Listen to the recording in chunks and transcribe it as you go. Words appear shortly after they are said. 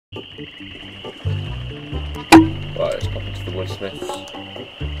Right, let's pop into the woodsmiths.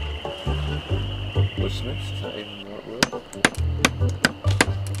 Woodsmiths? Is that even the right word?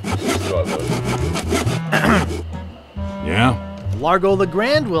 This is the right word. Yeah? Largo the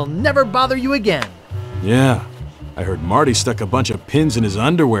Grand will never bother you again. Yeah. I heard Marty stuck a bunch of pins in his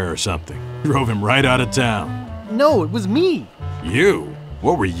underwear or something. Drove him right out of town. No, it was me. You?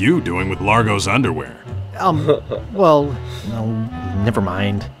 What were you doing with Largo's underwear? Well, no, never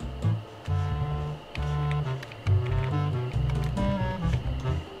mind.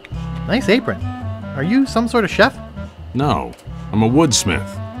 Nice apron. Are you some sort of chef? No. I'm a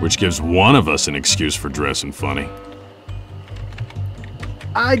woodsmith, which gives one of us an excuse for dressing funny.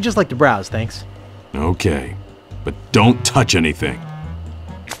 I'd just like to browse, thanks. Okay. But don't touch anything.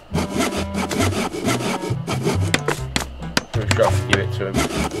 I'm sure I can give it to him.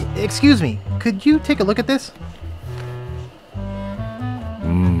 Excuse me, could you take a look at this?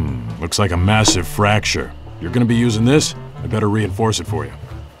 Looks like a massive fracture. You're gonna be using this? I better reinforce it for you.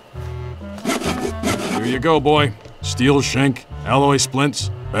 Here you go, boy. Steel shank, alloy splints,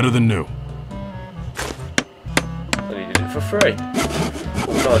 better than new. And he did it for free.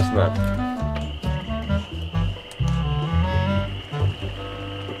 Nice man.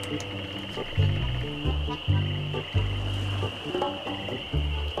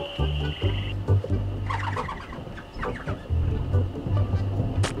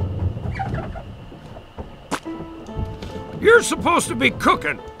 You're supposed to be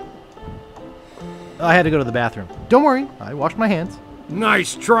cooking. I had to go to the bathroom. Don't worry, I washed my hands.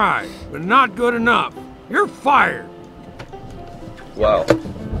 Nice try, but not good enough. You're fired. Wow. Can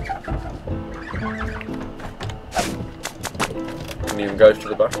even go to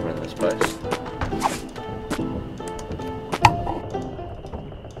the bathroom in this place.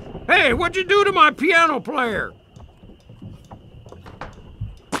 Hey, what'd you do to my piano player?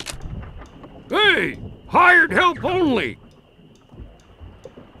 Hey, hired help only.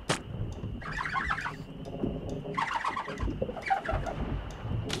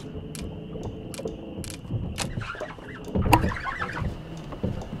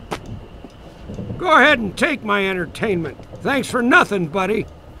 Go ahead and take my entertainment. Thanks for nothing, buddy.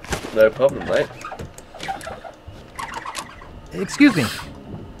 No problem, mate. Excuse me,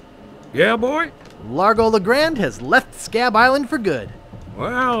 Yeah, boy? Largo the Grand has left Scab Island for good.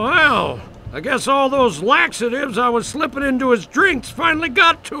 Well, I guess all those laxatives I was slipping into his drinks finally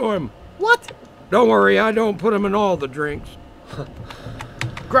got to him. What? Don't worry, I don't put them in all the drinks.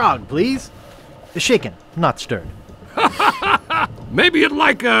 Grog, please. Shaken, not stirred. Maybe you'd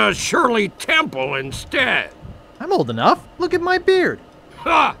like a Shirley Temple instead. I'm old enough. Look at my beard.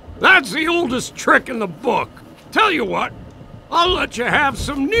 Ha! That's the oldest trick in the book. Tell you what, I'll let you have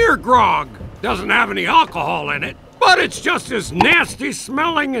some near grog. Doesn't have any alcohol in it, but it's just as nasty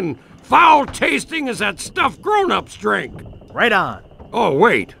smelling and foul tasting as that stuff grown-ups drink. Right on. Oh,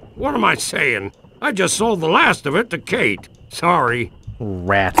 wait, what am I saying? I just sold the last of it to Kate. Sorry.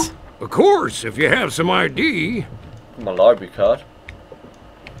 Rats. Of course, if you have some ID. My library card.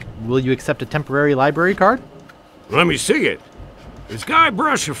 Will you accept a temporary library card? Let me see it. Is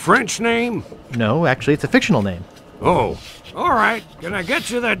Guybrush a French name? No, actually, it's a fictional name. Oh, all right. Can I get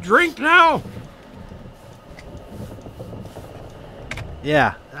you that drink now?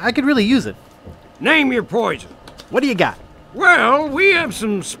 Yeah, I could really use it. Name your poison. What do you got? Well, we have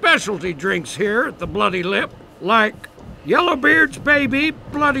some specialty drinks here at the Bloody Lip, like Yellowbeard's Baby,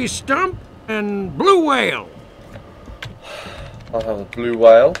 Bloody Stump, and Blue Whale. I'll have a blue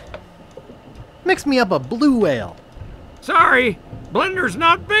whale. Mix me up a blue whale. Sorry, blender's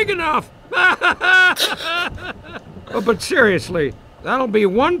not big enough. But seriously, that'll be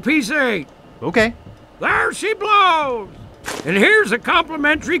 1 piece of 8. Okay. There she blows! And here's a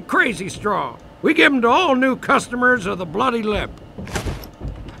complimentary crazy straw. We give them to all new customers of the Bloody Lip.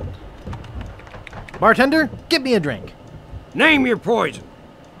 Bartender, get me a drink. Name your poison.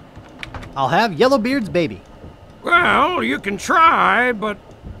 I'll have Yellowbeard's Baby. Well, you can try, but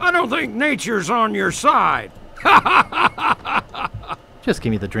I don't think nature's on your side. Just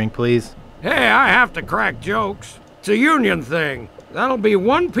give me the drink, please. Hey, I have to crack jokes. It's a union thing. That'll be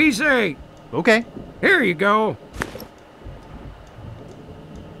 1 piece of 8. Okay. Here you go.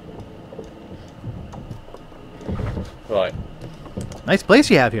 Right. Nice place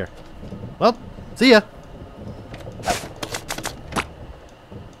you have here. Well, see ya.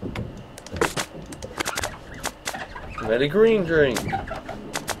 Another green drink.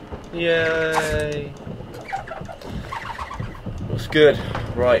 Yay. Looks good.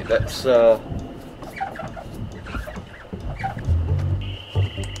 Right, let's go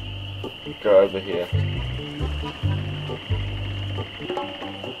over here.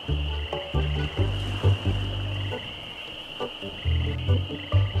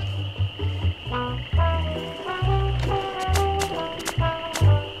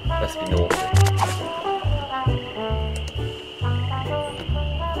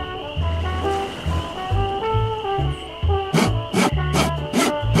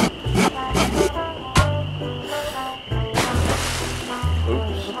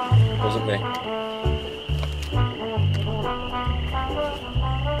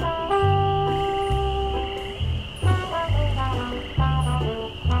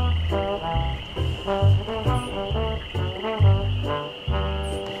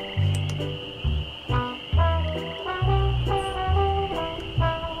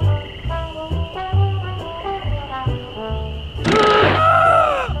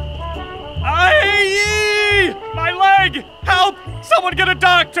 Someone get a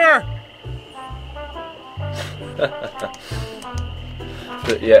doctor!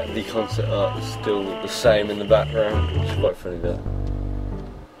 But yeah, the concept art is still the same in the background, which is quite funny there.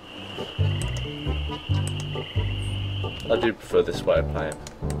 I do prefer this way of playing.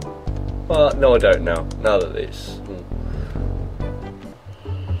 Well, no I don't now. Now that it's improved.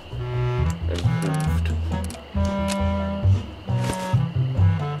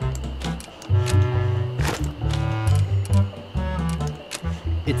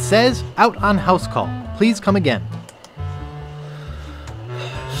 It says, out on house call. Please come again.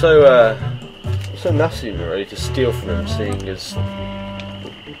 So, so nasty of me really to steal from him, seeing as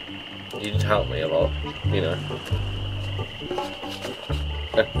he did help me a lot, you know.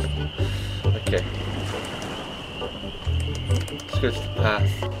 Okay. Let's go to the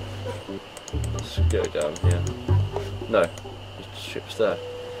path. Let's go down here. No, the ship's there.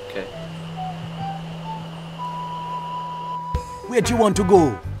 Okay. Where do you want to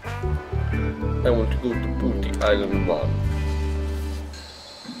go? I want to go to Booty Island 1.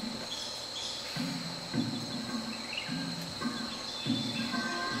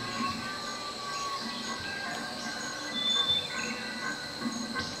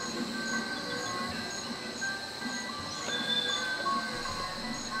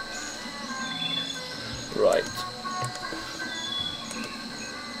 Right.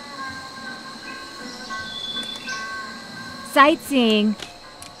 Sightseeing.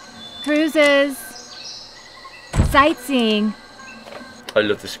 Cruises. Sightseeing. I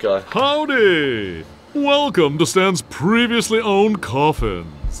love this guy. Howdy! Welcome to Stan's previously owned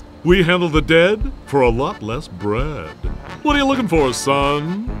coffins. We handle the dead for a lot less bread. What are you looking for,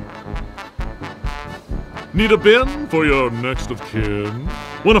 son? Need a bin for your next of kin?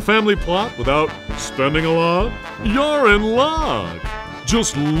 Want a family plot without spending a lot? You're in luck!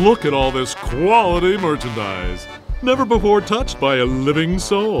 Just look at all this quality merchandise. Never before touched by a living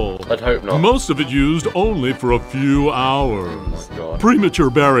soul. I'd hope not. Most of it used only for a few hours. Oh my God. Premature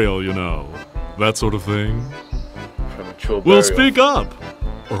burial, you know. That sort of thing. Premature burial. Well, speak up!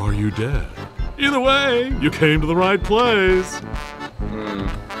 Or are you dead? Either way, you came to the right place.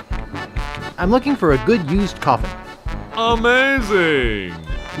 I'm looking for a good used coffin. Amazing!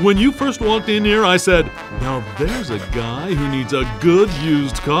 When you first walked in here, I said, now there's a guy who needs a good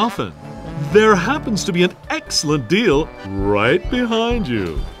used coffin. There happens to be an excellent deal right behind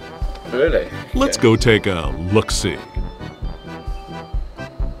you. Really? Let's Okay. go take a look-see.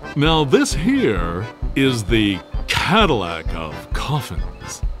 Now this here is the Cadillac of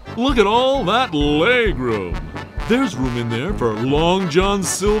coffins. Look at all that leg room. There's room in there for Long John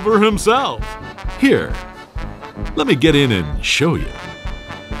Silver himself. Here, let me get in and show you.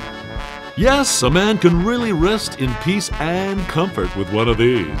 Yes, a man can really rest in peace and comfort with one of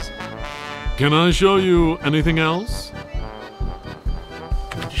these. Can I show you anything else?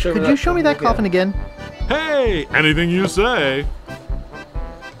 Could you show me that coffin again? Hey, anything you say.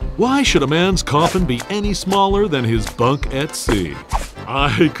 Why should a man's coffin be any smaller than his bunk at sea?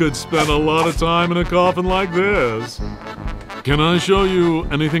 I could spend a lot of time in a coffin like this. Can I show you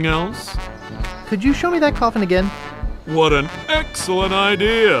anything else? Could you show me that coffin again? What an excellent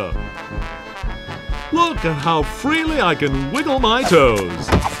idea! Look at how freely I can wiggle my toes.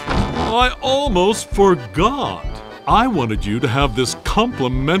 I almost forgot. I wanted you to have this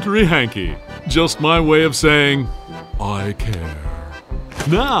complimentary hanky. Just my way of saying, I care.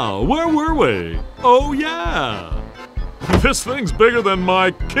 Now, where were we? Oh yeah! This thing's bigger than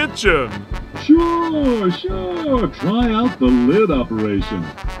my kitchen. Sure. Try out the lid operation.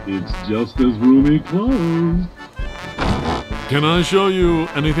 It's just as roomy closed. Can I show you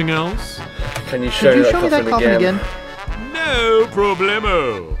anything else? Can you show, Could you show me that coffin again? No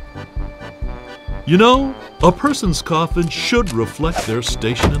problemo. You know, a person's coffin should reflect their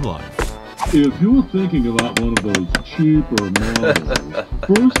station in life. If you're thinking about one of those cheaper models,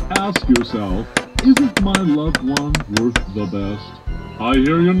 first ask yourself, isn't my loved one worth the best? I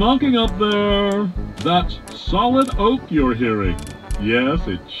hear you knocking up there. That's solid oak you're hearing. Yes,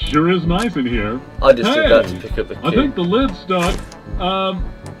 it sure is nice in here. I just did that to Hey, pick up the key. I think the lid's stuck.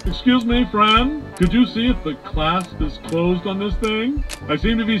 Excuse me, friend. Could you see if the clasp is closed on this thing? I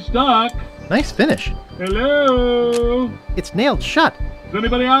seem to be stuck. Nice finish. Hello? It's nailed shut. Is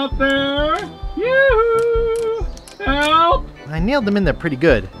anybody out there? Yoo-hoo! Help! I nailed them in there pretty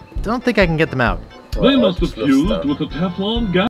good. Don't think I can get them out. They Well, must have just lost fused that. with a Teflon gas.